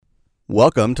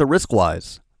Welcome to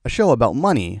Riskwise, a show about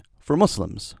money for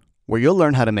Muslims, where you'll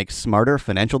learn how to make smarter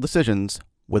financial decisions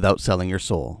without selling your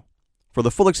soul. For the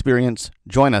full experience,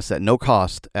 join us at no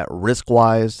cost at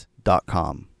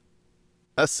riskwise.com.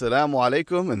 Assalamu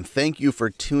alaikum, and thank you for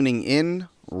tuning in,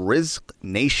 Rizq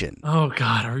Nation. Oh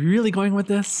God, are we really going with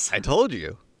this? I told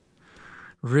you.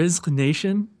 Rizq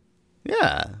Nation?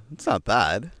 Yeah, it's not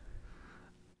bad.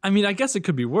 I mean, I guess it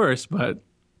could be worse, but...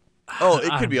 Oh,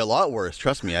 it could be a lot worse.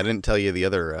 Trust me, I didn't tell you the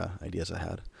other ideas I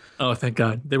had. Oh, thank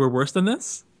God. They were worse than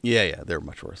this? Yeah, they're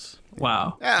much worse.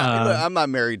 Wow. Yeah, I'm not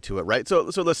married to it, right? So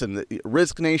listen,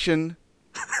 Rizq Nation.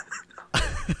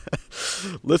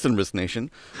 Listen, Rizq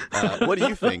Nation. What do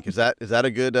you think? Is that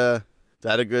a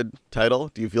good title?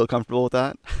 Do you feel comfortable with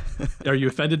that? Are you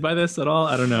offended by this at all?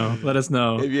 I don't know. Let us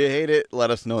know. If you hate it, let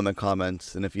us know in the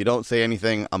comments. And if you don't say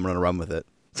anything, I'm going to run with it.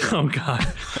 Oh, God.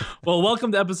 Well,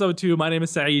 welcome to episode 2. My name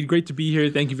is Saeed. Great to be here.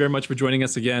 Thank you very much for joining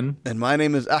us again. And my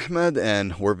name is Ahmed,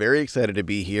 and we're very excited to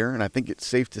be here. And I think it's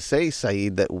safe to say,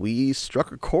 Saeed, that we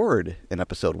struck a chord in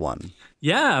episode 1.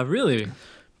 Yeah, really.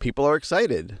 People are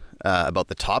excited about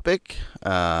the topic,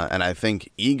 and I think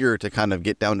eager to kind of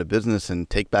get down to business and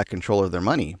take back control of their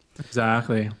money.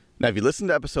 Exactly. Now, if you listen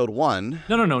to episode 1...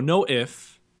 No if.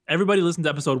 Everybody listened to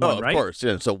episode 1, right? Of course.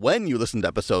 Yeah. So when you listen to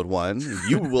episode 1,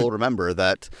 you will remember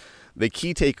that the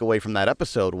key takeaway from that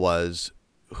episode was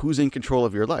who's in control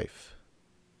of your life,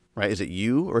 right? Is it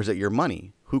you or is it your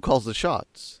money? Who calls the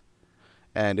shots?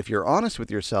 And if you're honest with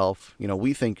yourself,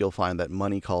 we think you'll find that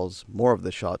money calls more of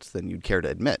the shots than you'd care to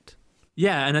admit.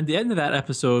 Yeah, and at the end of that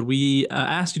episode, we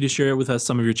asked you to share with us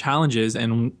some of your challenges,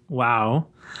 and wow,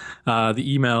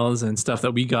 the emails and stuff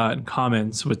that we got and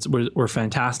comments were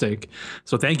fantastic.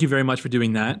 So thank you very much for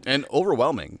doing that. And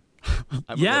overwhelming.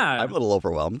 I'm a little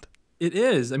overwhelmed. It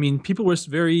is. I mean, people were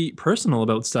very personal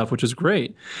about stuff, which is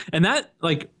great. And that,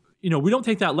 we don't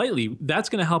take that lightly. That's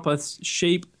going to help us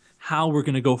shape how we're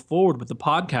going to go forward with the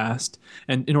podcast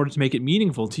and in order to make it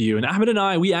meaningful to you. And Ahmed and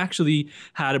I, we actually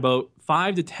had about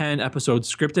 5 to 10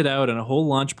 episodes scripted out and a whole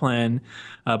launch plan.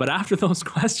 But after those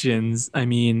questions, I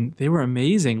mean, they were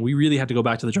amazing. We really had to go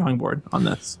back to the drawing board on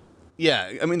this.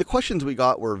 Yeah, I mean, the questions we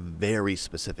got were very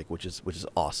specific, which is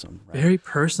awesome. Right? Very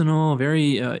personal,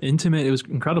 very intimate. It was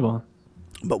incredible.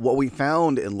 But what we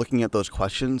found in looking at those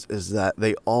questions is that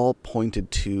they all pointed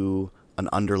to an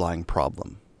underlying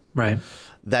problem. Right.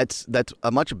 That's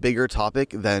a much bigger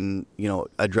topic than,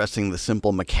 addressing the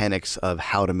simple mechanics of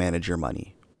how to manage your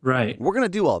money. Right. We're going to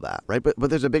do all that, right? But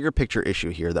there's a bigger picture issue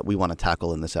here that we want to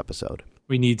tackle in this episode.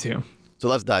 We need to. So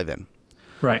let's dive in.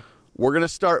 Right. We're going to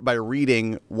start by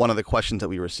reading one of the questions that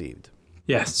we received.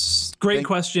 Yes. Great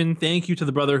question. Thank you to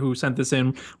the brother who sent this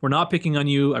in. We're not picking on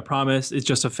you, I promise. It's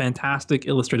just a fantastic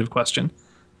illustrative question.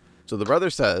 So the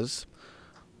brother says,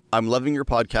 I'm loving your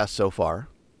podcast so far.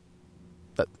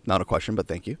 That's not a question, but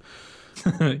thank you.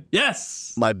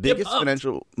 Yes. My biggest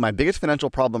financial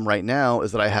problem right now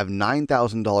is that I have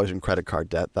 $9,000 in credit card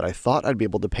debt that I thought I'd be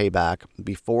able to pay back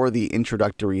before the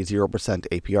introductory 0%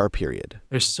 APR period.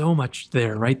 There's so much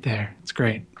there, right there. It's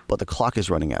great. But the clock is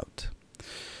running out.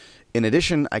 In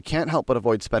addition, I can't help but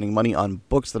avoid spending money on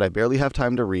books that I barely have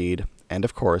time to read, and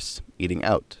of course, eating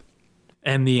out.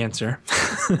 And the answer.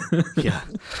 Yeah.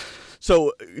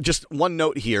 So just one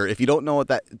note here, if you don't know what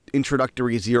that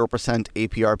introductory 0%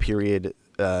 APR period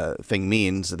thing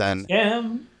means, then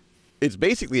Scam. It's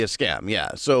basically a scam, yeah.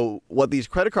 So what these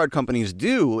credit card companies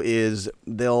do is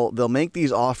they'll make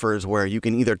these offers where you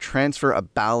can either transfer a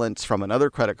balance from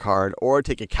another credit card or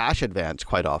take a cash advance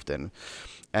quite often.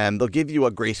 And they'll give you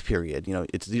a grace period.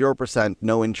 It's 0%,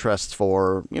 no interest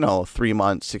for, 3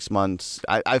 months, 6 months.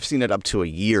 I've seen it up to a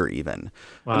year even.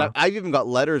 Wow. And I've even got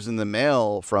letters in the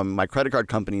mail from my credit card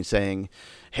company saying,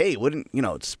 hey,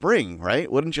 it's spring, right?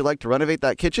 Wouldn't you like to renovate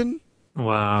that kitchen?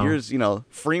 Wow. Here's,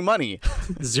 free money.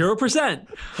 0%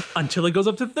 until it goes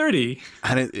up to 30.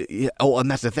 And and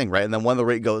that's the thing, right? And then when the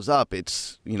rate goes up,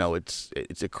 it's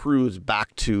accrues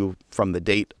back to from the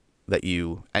date that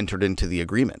you entered into the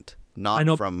agreement.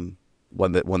 Not from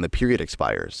when the period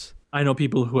expires. I know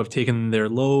people who have taken their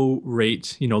low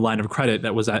rate, line of credit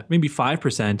that was at maybe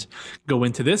 5%, go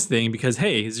into this thing because,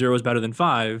 hey, 0 is better than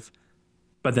 5,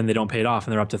 but then they don't pay it off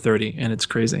and they're up to 30, and it's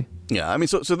crazy. Yeah, I mean,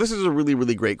 so this is a really,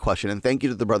 really great question, and thank you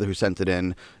to the brother who sent it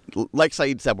in. Like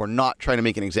Saeed said, we're not trying to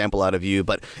make an example out of you,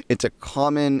 but it's a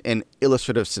common and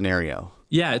illustrative scenario.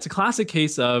 Yeah, it's a classic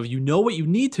case of you know what you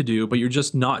need to do, but you're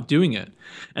just not doing it.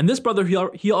 And this brother,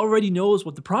 he already knows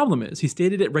what the problem is. He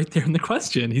stated it right there in the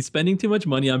question. He's spending too much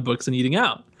money on books and eating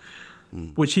out.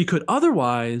 which he could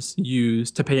otherwise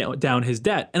use to pay down his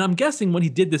debt. And I'm guessing when he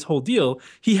did this whole deal,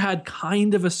 he had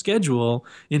kind of a schedule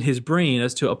in his brain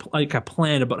as to a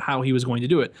plan about how he was going to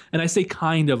do it. And I say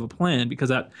kind of a plan because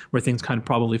that's where things kind of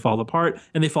probably fall apart,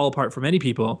 and they fall apart for many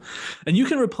people. And you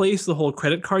can replace the whole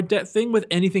credit card debt thing with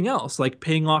anything else, like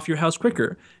paying off your house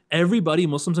quicker. Everybody,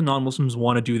 Muslims and non-Muslims,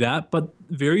 want to do that, but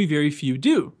very, very few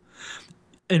do.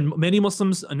 And many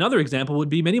Muslims, another example would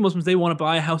be many Muslims, they want to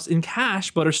buy a house in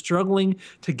cash, but are struggling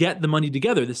to get the money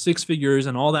together, the 6 figures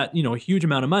and all that, a huge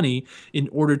amount of money in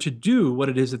order to do what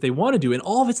it is that they want to do. And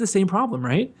all of it's the same problem,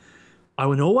 right?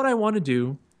 I know what I want to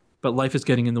do, but life is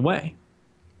getting in the way.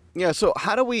 Yeah. So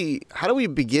how do we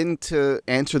begin to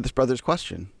answer this brother's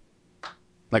question?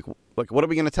 Like what are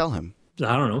we going to tell him?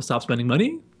 I don't know. Stop spending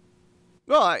money?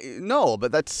 Well, no,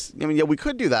 but we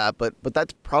could do that, but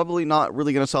that's probably not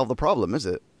really going to solve the problem, is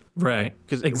it? Right.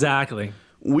 Exactly.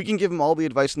 We can give him all the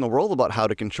advice in the world about how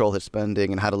to control his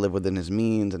spending and how to live within his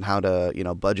means and how to,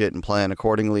 budget and plan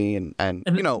accordingly. And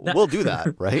we'll do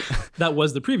that, right? That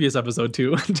was the previous episode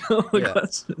too. Until the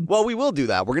question. Well, we will do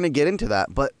that. We're going to get into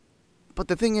that. But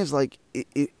the thing is, like,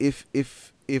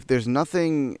 if there's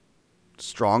nothing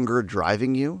stronger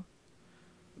driving you,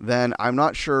 then I'm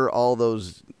not sure all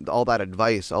that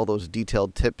advice, all those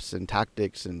detailed tips and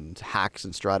tactics and hacks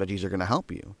and strategies are going to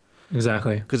help you.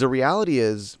 Exactly. Because the reality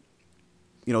is,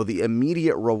 the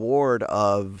immediate reward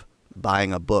of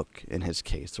buying a book in his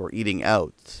case, or eating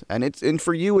out, and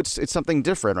for you it's something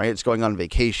different, right? It's going on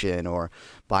vacation or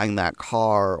buying that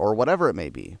car or whatever it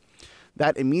may be.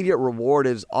 That immediate reward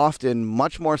is often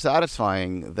much more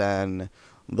satisfying than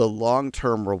the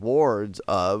long-term rewards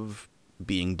of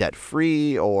being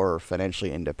debt-free or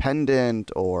financially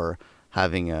independent or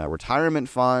having a retirement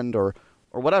fund or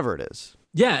whatever it is.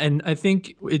 Yeah, and I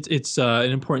think it's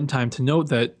an important time to note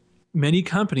that many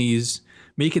companies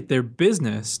make it their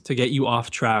business to get you off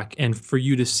track and for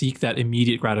you to seek that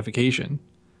immediate gratification.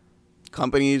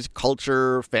 Companies,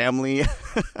 culture, family.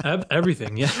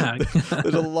 Everything, yeah.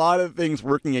 There's a lot of things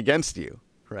working against you,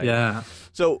 right? Yeah.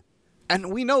 So,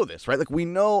 and we know this, right? Like, we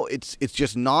know it's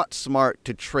just not smart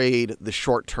to trade the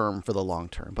short term for the long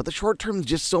term. But the short term is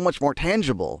just so much more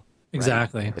tangible.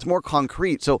 Exactly. Right? It's more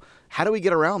concrete. So how do we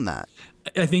get around that?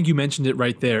 I think you mentioned it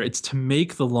right there. It's to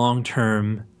make the long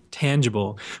term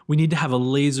tangible. We need to have a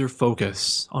laser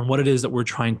focus on what it is that we're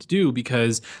trying to do,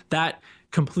 because that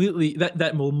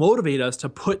will motivate us to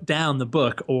put down the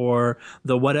book or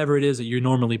the whatever it is that you're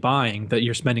normally buying, that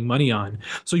you're spending money on.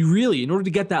 So you really, in order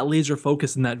to get that laser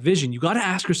focus and that vision, you got to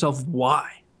ask yourself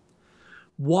why.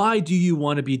 Why do you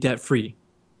want to be debt free?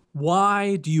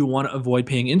 Why do you want to avoid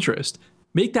paying interest?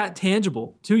 Make that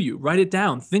tangible to you. Write it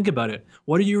down. Think about it.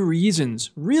 What are your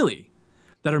reasons really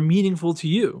that are meaningful to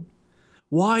you?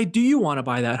 Why do you want to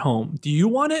buy that home? Do you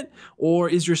want it? Or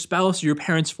is your spouse or your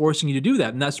parents forcing you to do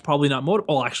that? And that's probably not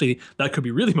motivating. Well, actually, that could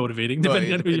be really motivating.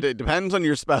 It depends on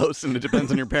your spouse and it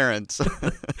depends on your parents.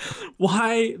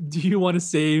 Why do you want to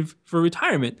save for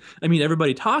retirement? I mean,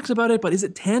 everybody talks about it, but is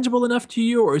it tangible enough to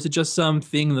you, or is it just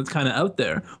something that's kind of out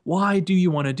there? Why do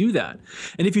you want to do that?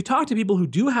 And if you talk to people who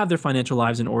do have their financial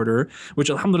lives in order, which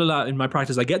alhamdulillah, in my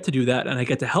practice, I get to do that and I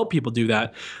get to help people do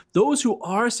that, those who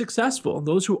are successful,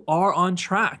 those who are on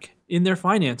track in their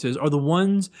finances are the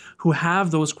ones who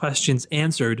have those questions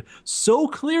answered so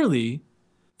clearly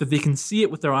that they can see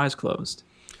it with their eyes closed.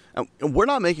 We're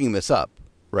not making this up,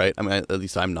 right? I mean, at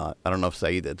least I'm not. I don't know if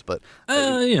Saeed is, but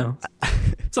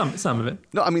some of it.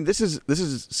 No, I mean, this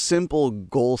is simple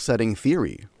goal-setting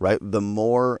theory, right? The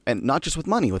more, and not just with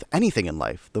money, with anything in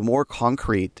life, the more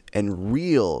concrete and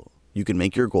real you can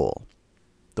make your goal,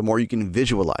 the more you can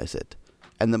visualize it,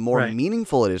 and the more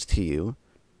meaningful it is to you,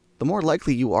 the more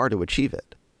likely you are to achieve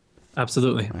it.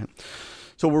 Absolutely. Right?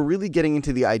 So we're really getting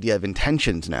into the idea of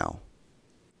intentions now.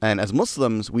 And as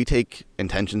Muslims, we take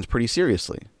intentions pretty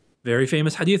seriously. Very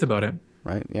famous hadith about it.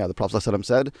 Right? Yeah, the Prophet ﷺ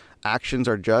said, actions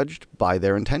are judged by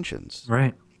their intentions.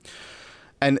 Right.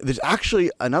 And there's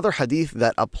actually another hadith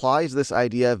that applies this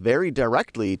idea very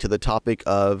directly to the topic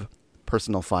of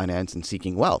personal finance and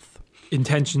seeking wealth.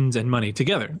 Intentions and money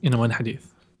together in one hadith.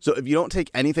 So if you don't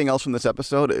take anything else from this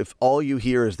episode, if all you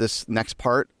hear is this next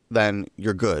part, then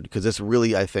you're good. Because this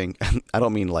really, I think, I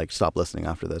don't mean like stop listening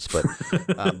after this,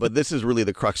 but this is really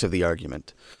the crux of the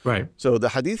argument. Right. So the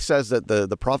hadith says that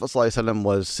the Prophet ﷺ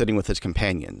was sitting with his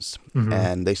companions,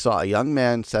 and they saw a young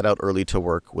man set out early to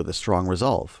work with a strong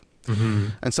resolve.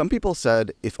 And some people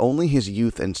said, if only his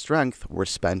youth and strength were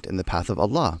spent in the path of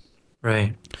Allah.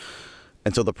 Right.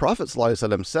 And so the Prophet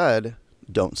ﷺ said,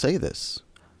 don't say this.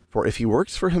 For if he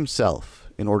works for himself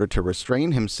in order to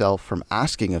restrain himself from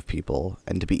asking of people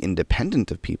and to be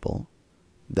independent of people,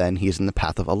 then he is in the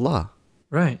path of Allah.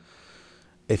 Right.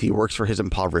 If he works for his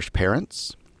impoverished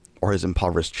parents or his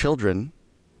impoverished children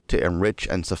to enrich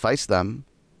and suffice them,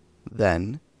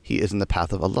 then he is in the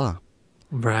path of Allah.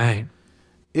 Right.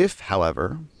 If,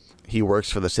 however, he works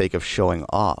for the sake of showing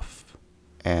off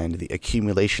and the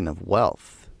accumulation of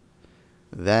wealth,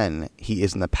 then he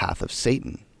is in the path of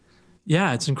Satan.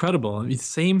 Yeah, it's incredible. I mean,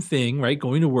 same thing, right?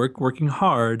 Going to work, working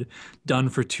hard, done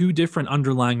for two different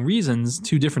underlying reasons,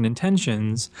 two different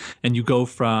intentions, and you go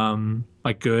from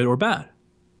like good or bad.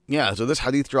 Yeah, so this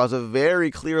hadith draws a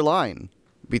very clear line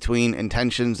between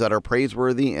intentions that are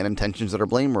praiseworthy and intentions that are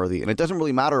blameworthy. And it doesn't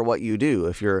really matter what you do.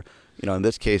 If you're, in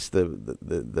this case,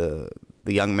 the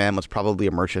young man was probably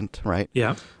a merchant, right?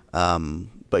 Yeah.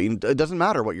 But it doesn't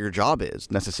matter what your job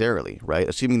is necessarily, right?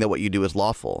 Assuming that what you do is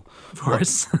lawful. Of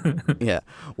course. Yeah.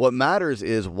 What matters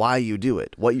is why you do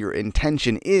it, what your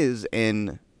intention is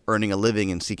in earning a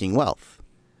living and seeking wealth.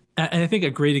 And I think a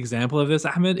great example of this,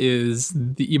 Ahmed, is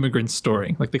the immigrant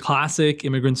story, like the classic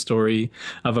immigrant story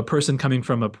of a person coming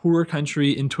from a poor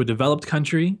country into a developed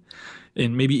country,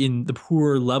 and maybe in the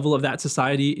poor level of that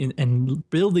society, and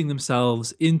building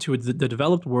themselves into the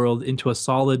developed world into a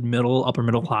solid upper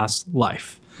middle class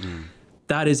life. Mm.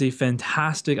 That is a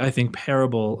fantastic, I think,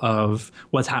 parable of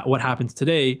what happens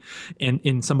today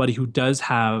in somebody who does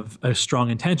have a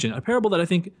strong intention. A parable that I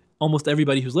think almost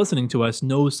everybody who's listening to us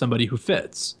knows somebody who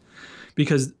fits.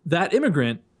 Because that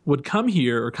immigrant would come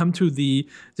here or come to the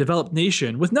developed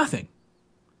nation with nothing.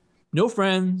 No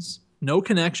friends, no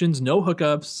connections, no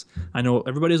hookups. I know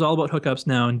everybody's all about hookups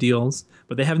now and deals,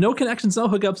 but they have no connections, no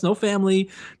hookups, no family,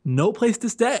 no place to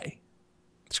stay.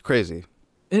 It's crazy.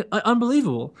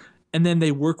 Unbelievable. And then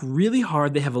they work really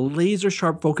hard. They have a laser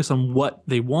sharp focus on what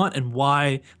they want and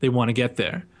why they want to get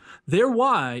there. Their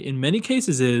why, in many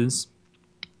cases, is,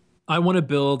 I want to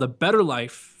build a better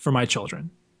life for my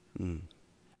children. Mm.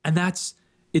 And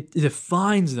it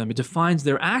defines them. It defines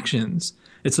their actions.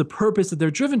 It's the purpose that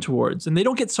they're driven towards. And they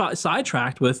don't get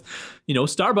sidetracked with,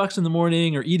 Starbucks in the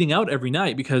morning or eating out every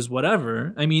night because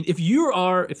whatever. I mean, if you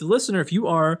are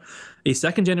a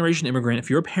second generation immigrant, if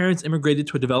your parents immigrated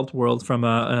to a developed world from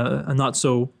a not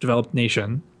so developed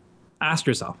nation, ask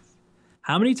yourself,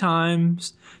 how many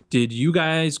times did you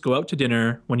guys go out to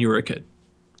dinner when you were a kid?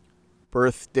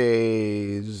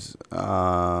 Birthdays,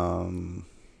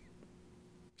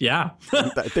 yeah.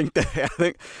 I think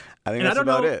that's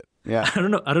about it. Yeah. I don't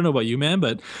know about you, man,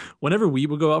 but whenever we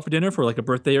would go out for dinner for like a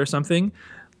birthday or something,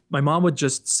 my mom would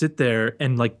just sit there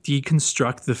and like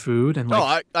deconstruct the food and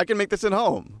like, I can make this at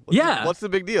home. What's the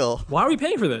big deal? Why are we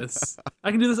paying for this? I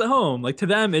can do this at home. Like, to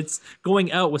them, it's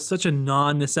going out was such a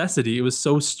non-necessity. It was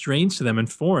so strange to them and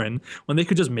foreign when they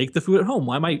could just make the food at home.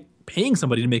 Why am I paying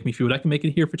somebody to make me food? I can make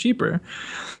it here for cheaper.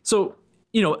 So,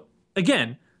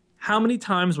 again, how many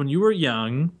times when you were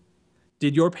young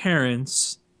did your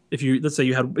parents, let's say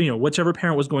you had, whichever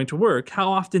parent was going to work,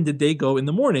 how often did they go in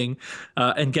the morning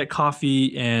and get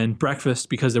coffee and breakfast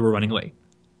because they were running late?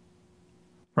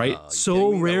 Right?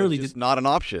 So rarely. That was just not an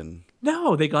option.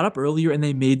 No, they got up earlier and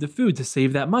they made the food to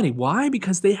save that money. Why?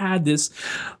 Because they had this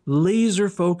laser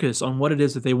focus on what it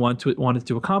is that they wanted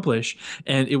to accomplish.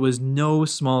 And it was no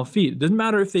small feat. It didn't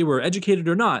matter if they were educated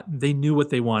or not. They knew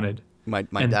what they wanted. My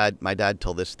dad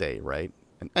till this day, right?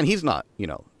 And he's not,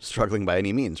 struggling by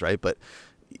any means, right? But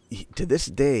to this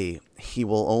day, he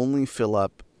will only fill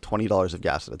up $20 of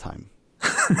gas at a time.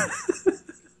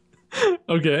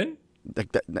 Okay.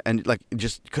 Like that, and like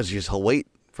just because he'll wait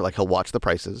for he'll watch the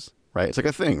prices, right? It's like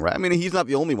a thing, right? I mean, he's not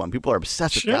the only one. People are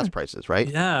obsessed with gas prices, right?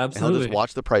 Yeah, absolutely. And he'll just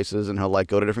watch the prices and he'll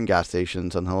go to different gas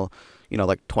stations and he'll,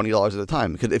 $20 at a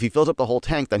time. Because if he fills up the whole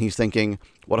tank, then he's thinking,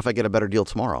 what if I get a better deal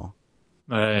tomorrow?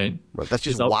 Right. That's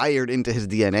just wired into his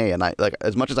DNA, and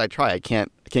as much as I try, I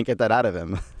can't get that out of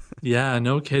him. Yeah,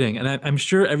 no kidding. And I'm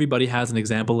sure everybody has an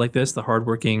example like this, the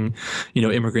hardworking,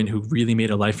 immigrant who really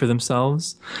made a life for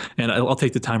themselves. And I'll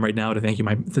take the time right now to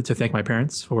thank my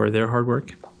parents for their hard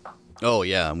work. Oh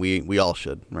yeah, we all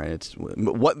should, right? It's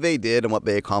what they did and what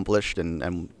they accomplished,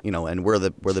 and we're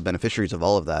the beneficiaries of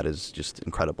all of that is just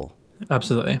incredible.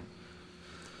 Absolutely.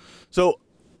 So,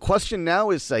 question now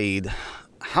is, Saeed,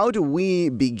 how do we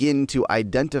begin to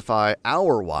identify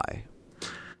our why?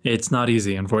 It's not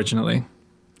easy, unfortunately.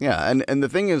 Yeah, and the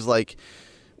thing is,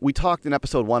 we talked in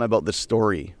episode 1 about the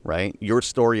story, right? Your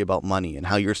story about money and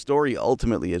how your story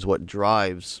ultimately is what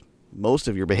drives most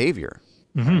of your behavior.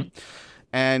 Mm-hmm.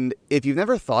 And if you've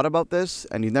never thought about this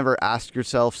and you've never asked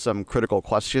yourself some critical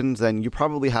questions, then you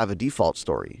probably have a default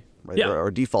story, right? Yeah. Or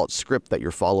a default script that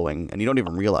you're following and you don't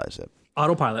even realize it.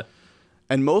 Autopilot.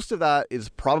 And most of that is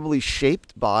probably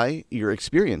shaped by your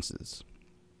experiences.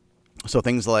 So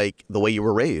things like the way you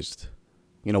were raised,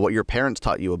 what your parents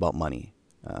taught you about money,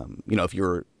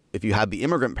 If you had the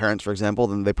immigrant parents, for example,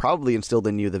 then they probably instilled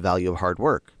in you the value of hard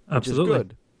work,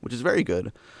 Absolutely. which is very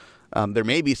good. There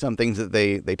may be some things that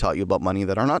they taught you about money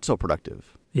that are not so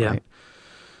productive. Yeah.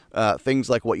 Right? Things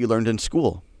like what you learned in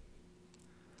school.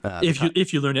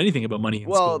 If you learned anything about money in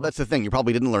school. Well, that's the thing. You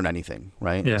probably didn't learn anything,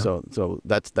 right? Yeah. So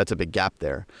that's a big gap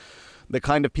there. The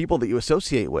kind of people that you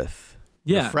associate with.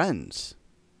 Yeah. Your friends.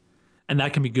 And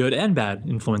that can be good and bad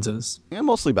influences. Yeah,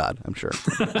 mostly bad, I'm sure.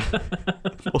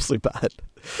 Mostly bad.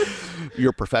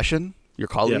 Your profession, your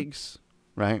colleagues,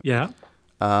 right? Yeah.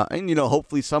 And,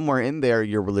 hopefully somewhere in there,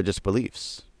 your religious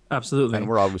beliefs. Absolutely. And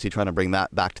we're obviously trying to bring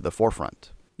that back to the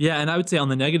forefront. Yeah, and I would say on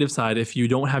the negative side, if you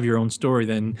don't have your own story,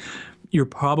 then you're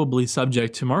probably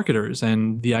subject to marketers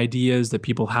and the ideas that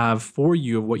people have for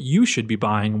you of what you should be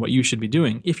buying, what you should be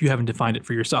doing, if you haven't defined it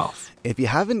for yourself. If you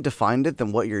haven't defined it,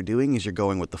 then what you're doing is you're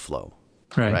going with the flow.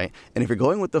 Right. And if you're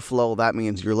going with the flow, that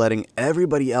means you're letting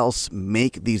everybody else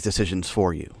make these decisions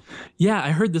for you. Yeah, I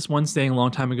heard this one saying a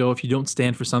long time ago, if you don't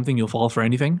stand for something, you'll fall for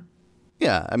anything.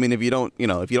 Yeah, I mean, if you don't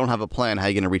have a plan, how are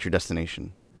you going to reach your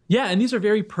destination? Yeah, and these are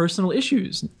very personal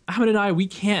issues. Ahmed and I, we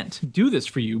can't do this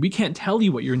for you. We can't tell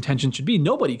you what your intention should be.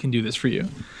 Nobody can do this for you.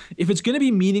 If it's going to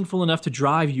be meaningful enough to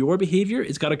drive your behavior,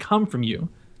 it's got to come from you.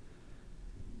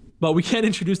 But we can't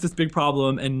introduce this big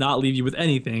problem and not leave you with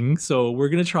anything. So we're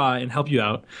going to try and help you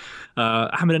out.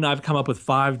 Ahmed and I have come up with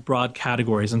 5 broad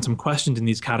categories and some questions in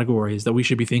these categories that we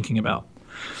should be thinking about.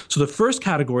 So the first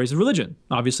category is religion.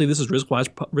 Obviously, this is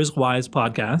RizqWise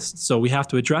podcast, so we have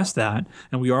to address that,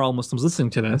 and we are all Muslims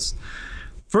listening to this.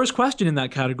 First question in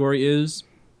that category is,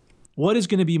 what is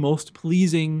going to be most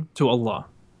pleasing to Allah?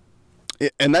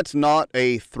 And that's not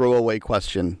a throwaway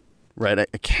question, right?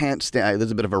 I can't stand,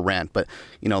 there's a bit of a rant, but,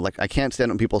 I can't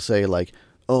stand when people say,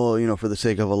 oh, for the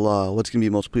sake of Allah, what's going to be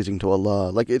most pleasing to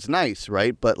Allah? It's nice,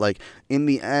 right? But, in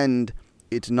the end,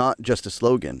 it's not just a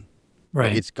slogan.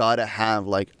 Right. It's got to have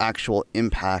actual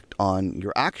impact on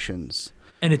your actions.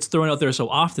 And it's thrown out there so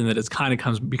often that it's kind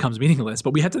of becomes meaningless,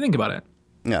 but we have to think about it.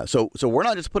 Yeah. So we're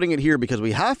not just putting it here because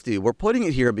we have to. We're putting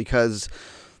it here because,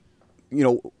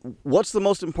 what's the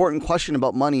most important question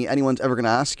about money anyone's ever going to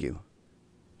ask you?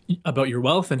 About your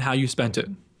wealth and how you spent it.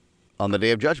 On the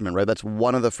Day of Judgment, right? That's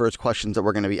one of the first questions that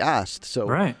we're going to be asked. So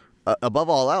right. Above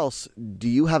all else, do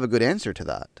you have a good answer to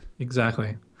that?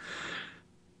 Exactly.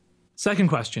 Second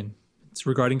question. It's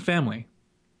regarding family.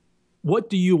 What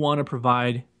do you want to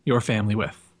provide your family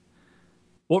with?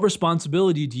 What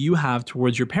responsibility do you have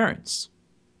towards your parents,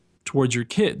 towards your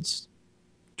kids,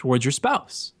 towards your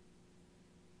spouse?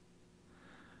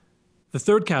 The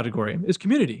third category is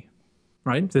community,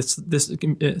 right? This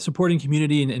supporting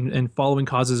community and following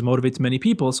causes motivates many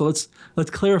people. So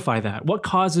let's clarify that. What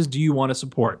causes do you want to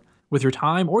support with your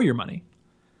time or your money?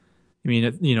 I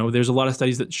mean, there's a lot of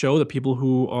studies that show that people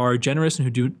who are generous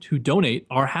and who donate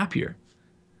are happier.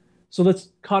 So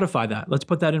let's codify that. Let's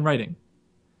put that in writing.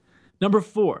 Number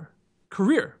 4,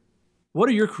 career. What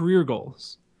are your career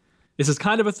goals? This is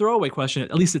kind of a throwaway question.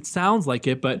 At least it sounds like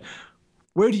it, but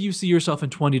where do you see yourself in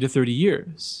 20 to 30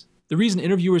 years? The reason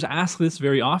interviewers ask this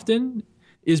very often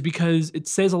is because it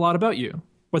says a lot about you,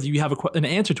 whether you have an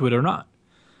answer to it or not.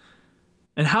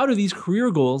 And how do these career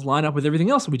goals line up with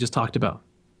everything else that we just talked about?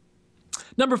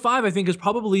 Number 5, I think, is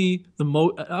probably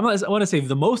I want to say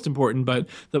the most important, but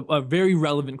a very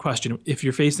relevant question if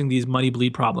you're facing these money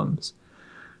bleed problems.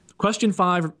 Question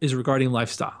 5 is regarding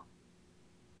lifestyle.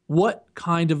 What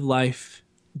kind of life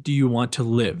do you want to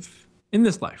live in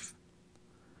this life?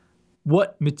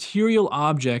 What material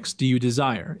objects do you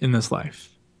desire in this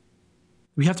life?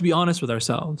 We have to be honest with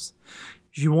ourselves.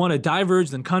 If you want to diverge,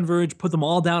 then converge, put them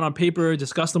all down on paper,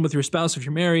 discuss them with your spouse if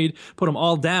you're married, put them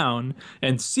all down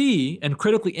and see and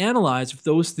critically analyze if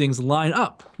those things line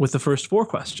up with the first 4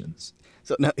 questions.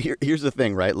 So now here's the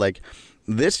thing, right?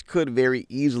 This could very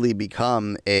easily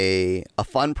become a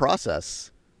fun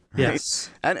process. Right? Yes.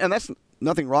 And that's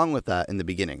nothing wrong with that in the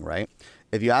beginning, right?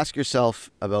 If you ask yourself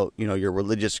about, your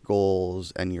religious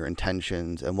goals and your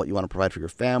intentions and what you want to provide for your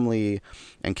family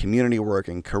and community work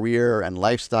and career and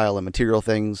lifestyle and material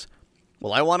things,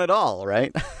 well, I want it all,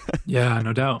 right? Yeah,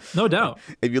 no doubt. No doubt.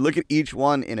 If you look at each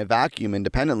one in a vacuum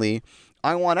independently,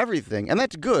 I want everything. And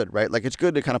that's good, right? It's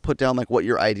good to kind of put down what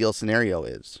your ideal scenario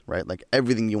is, right?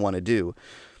 Everything you want to do.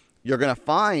 You're going to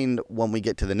find when we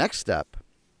get to the next step,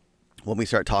 when we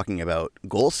start talking about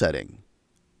goal setting,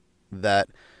 that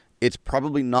it's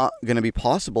probably not going to be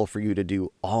possible for you to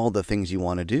do all the things you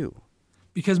want to do.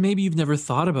 Because maybe you've never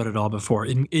thought about it all before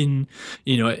in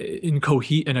a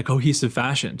cohesive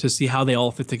fashion to see how they all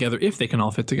fit together, if they can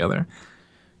all fit together.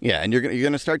 Yeah, and you're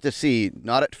going to start to see,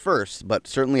 not at first, but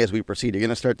certainly as we proceed, you're going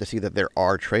to start to see that there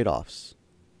are trade-offs.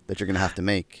 that you're going to have to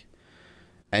make.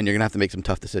 And you're going to have to make some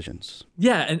tough decisions.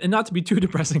 Yeah, and not to be too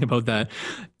depressing about that,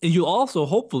 you'll also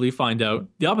hopefully find out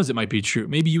the opposite might be true.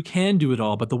 Maybe you can do it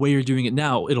all, but the way you're doing it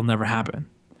now, it'll never happen.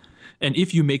 And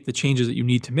if you make the changes that you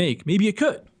need to make, maybe it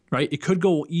could, right? It could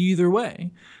go either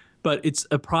way. But it's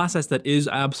a process that is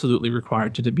absolutely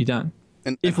required to be done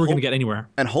if we're going to get anywhere.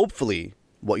 And hopefully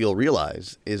what you'll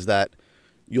realize is that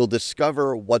you'll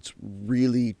discover what's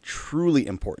really, truly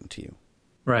important to you.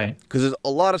 Right. Because there's a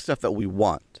lot of stuff that we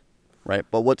want, right?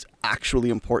 But what's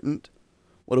actually important,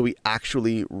 what do we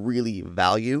actually really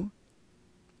value?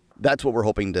 That's what we're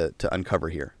hoping to uncover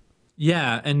here.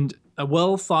 Yeah, and a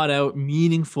well thought out,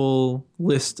 meaningful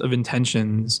list of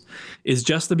intentions is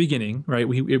just the beginning, right?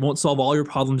 It won't solve all your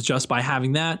problems just by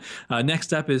having that. Next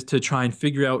step is to try and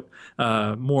figure out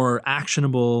more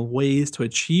actionable ways to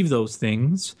achieve those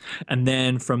things. And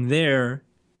then from there,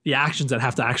 the actions that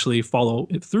have to actually follow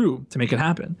it through to make it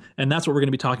happen. And that's what we're going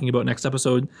to be talking about next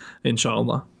episode,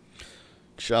 inshallah.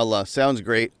 Inshallah. Sounds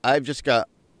great. I've just got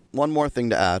one more thing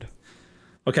to add.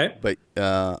 Okay. But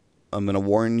I'm going to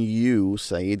warn you,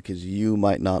 Saeed, because you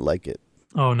might not like it.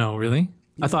 Oh, no, really?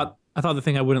 Yeah. I thought the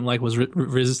thing I wouldn't like was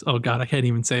Riz. Oh, God, I can't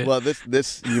even say it. Well,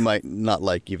 this you might not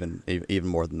like even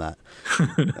more than that.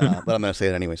 But I'm going to say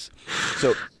it anyways.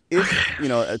 So, if,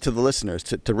 to the listeners,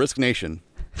 to Risk Nation,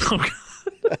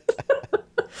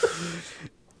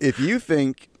 if you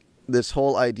think this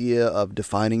whole idea of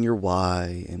defining your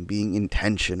why and being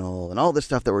intentional and all this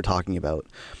stuff that we're talking about,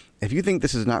 if you think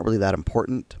this is not really that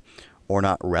important or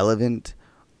not relevant,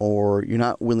 or you're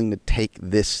not willing to take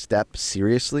this step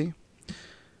seriously,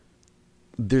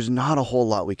 there's not a whole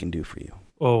lot we can do for you.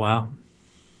 Oh, wow.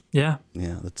 Yeah.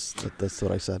 Yeah, that's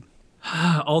what I said.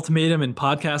 Ultimatum in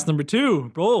podcast number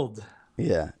 2. Bold.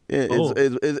 Yeah,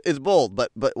 it's bold,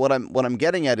 but what I'm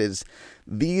getting at is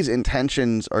these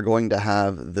intentions are going to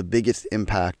have the biggest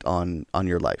impact on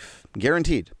your life,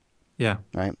 guaranteed. Yeah.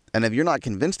 Right. And if you're not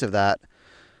convinced of that,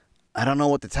 I don't know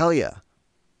what to tell you.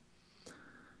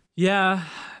 Yeah,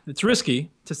 it's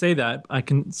risky to say that. I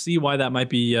can see why that might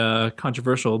be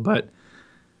controversial, but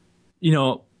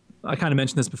I kind of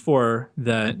mentioned this before,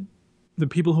 that the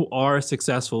people who are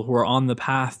successful, who are on the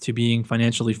path to being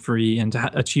financially free and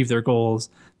to achieve their goals,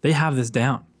 they have this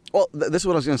down. Well, this is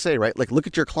what I was going to say, right? Like, look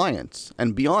at your clients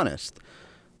and be honest.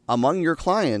 Among your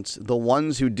clients, the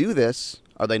ones who do this,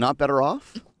 are they not better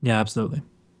off? Yeah, absolutely.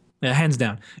 Yeah, hands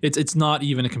down. It's not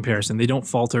even a comparison. They don't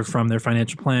falter from their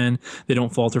financial plan. They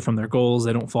don't falter from their goals.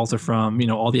 They don't falter from,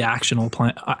 all the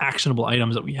actionable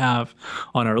items that we have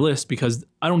on our list, because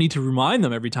I don't need to remind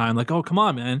them every time, like, oh, come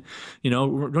on, man.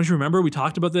 Don't you remember we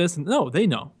talked about this? And no, they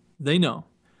know. They know.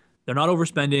 They're not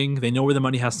overspending. They know where the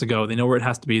money has to go. They know where it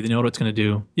has to be. They know what it's going to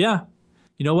do. Yeah.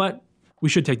 You know what? We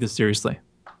should take this seriously.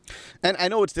 And I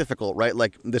know it's difficult, right?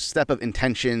 Like the step of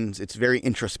intentions, it's very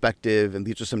introspective, and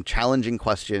these are some challenging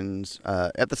questions.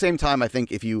 At the same time, I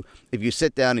think if you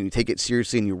sit down and you take it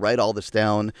seriously and you write all this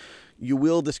down, you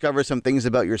will discover some things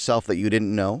about yourself that you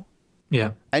didn't know.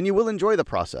 Yeah. And you will enjoy the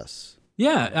process.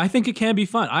 Yeah, I think it can be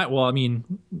fun.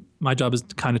 My job is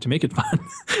kind of to make it fun.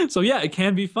 So yeah, it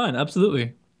can be fun.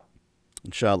 Absolutely.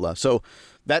 Inshallah. So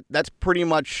that's pretty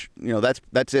much,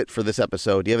 that's it for this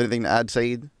episode. Do you have anything to add,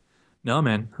 Saeed? No,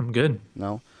 man, I'm good.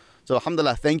 No. So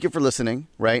alhamdulillah, thank you for listening,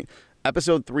 right?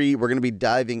 Episode 3, we're going to be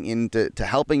diving into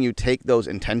helping you take those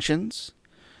intentions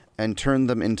and turn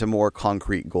them into more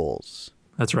concrete goals.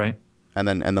 That's right. And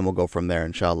then we'll go from there,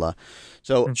 inshallah.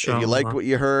 So if you liked what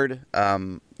you heard,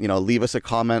 leave us a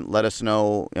comment. Let us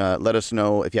know. Let us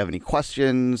know if you have any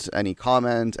questions, any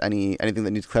comments, anything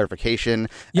that needs clarification.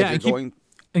 Yeah,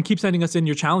 and keep sending us in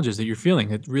your challenges that you're feeling.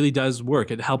 It really does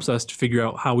work. It helps us to figure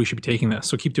out how we should be taking this.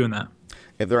 So keep doing that.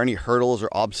 If there are any hurdles or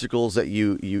obstacles that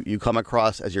you come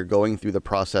across as you're going through the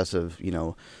process of,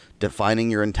 defining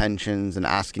your intentions and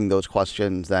asking those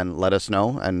questions, then let us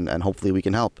know, and hopefully we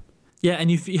can help. Yeah,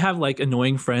 and if you have like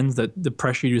annoying friends that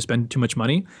pressure you to spend too much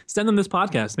money, send them this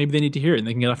podcast. Maybe they need to hear it and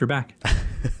they can get off your back.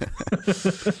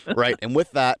 Right. And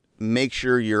with that, make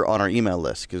sure you're on our email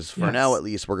list, because for now, at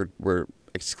least, we're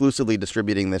exclusively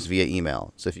distributing this via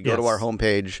email. So if you go to our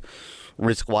homepage,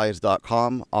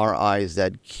 riskwise.com,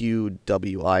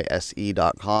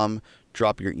 RIZQWISE.com,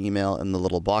 drop your email in the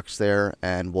little box there,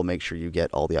 and we'll make sure you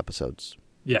get all the episodes.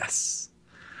 Yes.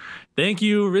 Thank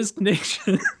you, Risk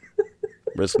Nation.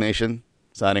 Risk Nation,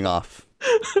 signing off.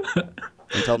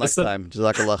 Until next time,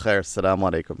 Jazakallah khair.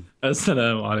 Assalamu alaikum.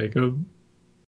 Assalamu alaikum.